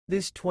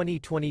This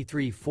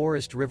 2023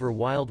 Forest River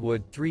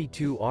Wildwood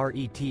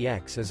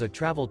 32RETX is a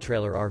travel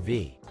trailer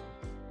RV.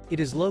 It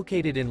is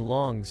located in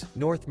Longs,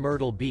 North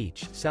Myrtle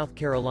Beach, South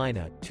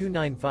Carolina,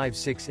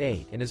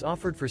 29568 and is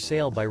offered for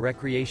sale by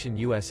Recreation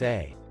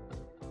USA.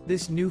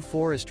 This new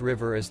Forest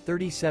River is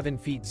 37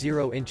 feet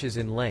 0 inches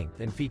in length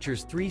and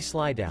features 3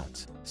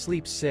 slideouts,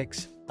 sleeps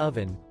 6,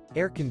 oven,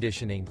 air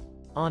conditioning,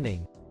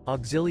 awning,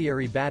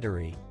 auxiliary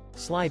battery,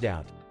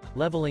 slideout,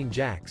 leveling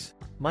jacks,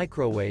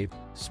 microwave,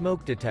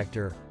 smoke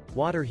detector,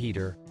 water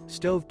heater,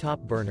 stove top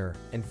burner,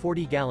 and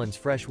 40 gallons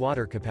fresh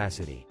water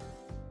capacity.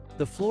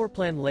 The floor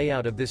plan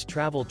layout of this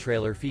travel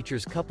trailer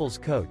features couples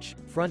coach,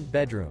 front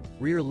bedroom,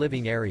 rear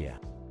living area.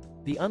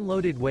 The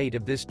unloaded weight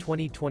of this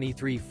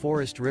 2023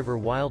 Forest River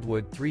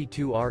Wildwood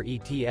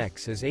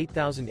 32RETX is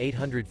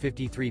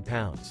 8,853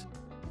 pounds.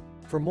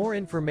 For more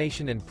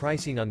information and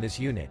pricing on this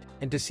unit,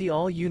 and to see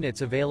all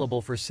units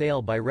available for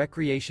sale by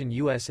Recreation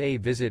USA,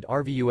 visit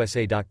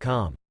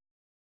RVUSA.com.